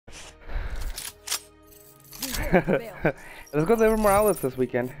Let's go deliver more outlets this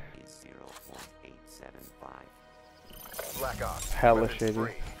weekend. Hella shady.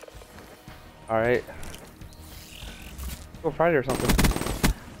 Alright. Go Friday or something.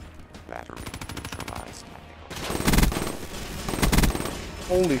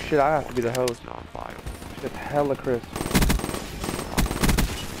 Holy shit, I have to be the host. It's hella crisp.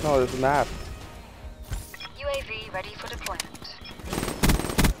 No, this map. UAV ready for deployment.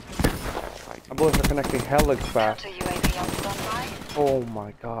 My bullets are connecting hella fast. UAV on standby. Oh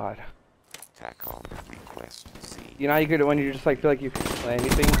my god. You know how you could when you just like feel like you can play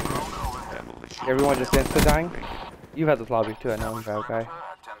anything? Everyone just insta dying? You've had this lobby too, I know you've had a guy.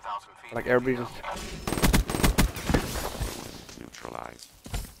 Like everybody just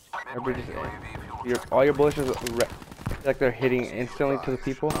all your bullets just like they're hitting instantly to the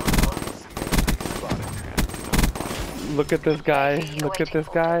people. Look at this guy, look at this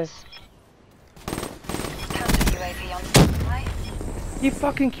guy. He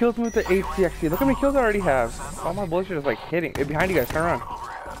fucking killed me with the HCXC. Look how many kills I already have. All my bullets are just like hitting. Hey, behind you guys, turn around.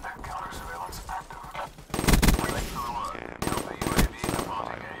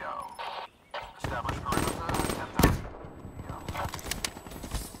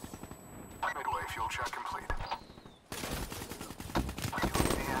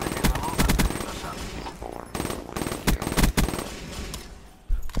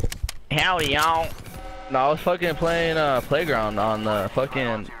 Howdy, y'all. No, I was fucking playing Playground on the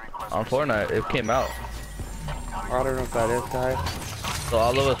fucking on Fortnite. It came out. I don't know if that is, guys. So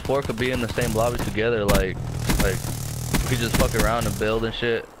all of us four could be in the same lobby together, like we could just fuck around and build and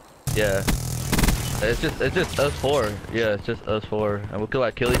shit. Yeah. It's just us four. Yeah, it's just us four, and we could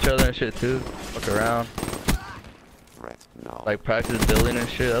like kill each other and shit too. Fuck around. Like practice building and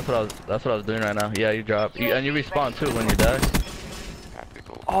shit. That's what I was doing right now. Yeah, you drop. And you respawn too when you die.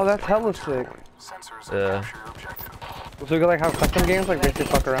 Oh, that's hella sick. Yeah. So we could like have custom games, like basically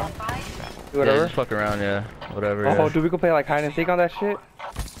fuck around? Do whatever? Yeah, just fuck around, yeah. Whatever, Oh, yeah. dude, we could play like hide and seek on that shit?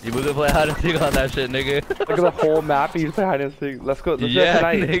 You could play hide and seek on that shit, nigga. Look at the whole map and you just play hide and seek. Let's go, let's do yeah,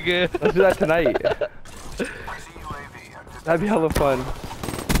 that tonight. Nigga. Let's do that tonight. That'd be hella fun.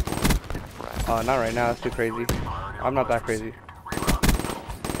 Oh, not right now, that's too crazy. I'm not that crazy.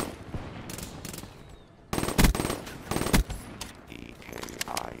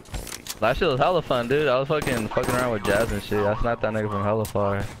 That shit was hella fun, dude. I was fucking around with Jazz and shit. I sniped that nigga from hella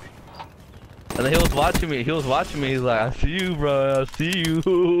far. And then he was watching me. He's like, I see you, bro. I see you.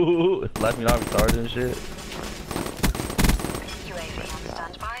 Left me not retarded and shit. UAV on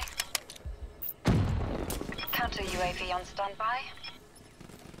standby. Counter UAV on standby.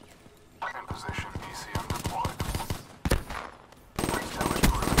 In position, ECM deployed.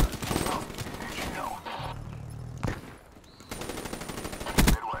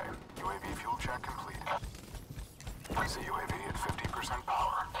 Midway, UAV fuel check complete. I see UAV at 50%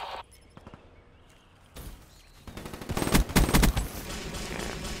 power.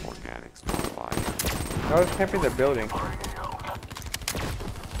 I was camping the building.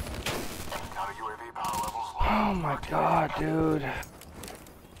 Oh my god, dude.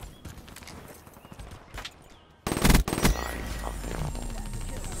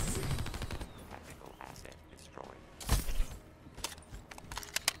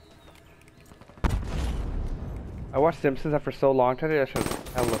 I watched Simpsons after so long today, that shit was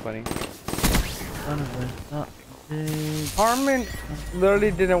hella funny. Harmon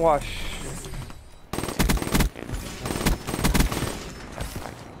literally didn't watch.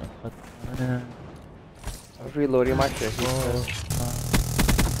 I was reloading my shit.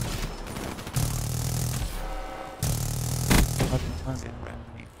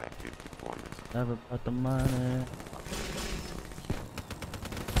 Never put the money.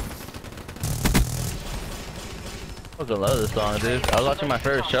 I fucking love this song, dude. I was watching my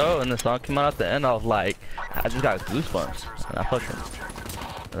favorite show and the song came out at the end. I was like, I just got goosebumps. And I fucking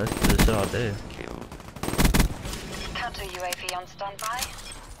let's do this shit all day. Counter UAV on standby.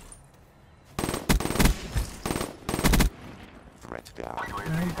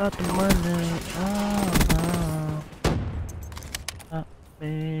 I got the money.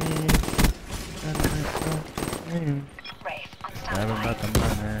 Wraith on Never standby. got the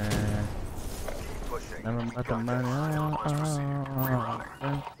money. Never got the money.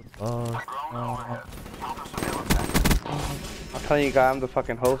 I'm telling you guys, I'm the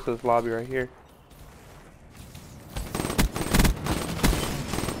fucking host of this lobby right here.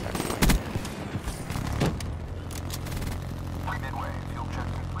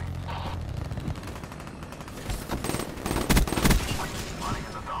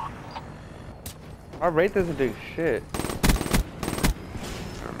 Our Wraith doesn't do shit.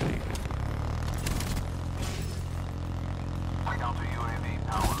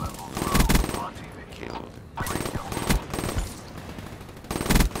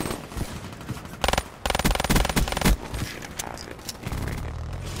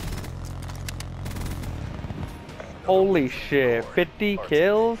 Holy shit, 50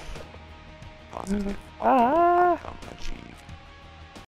 kills? Ah.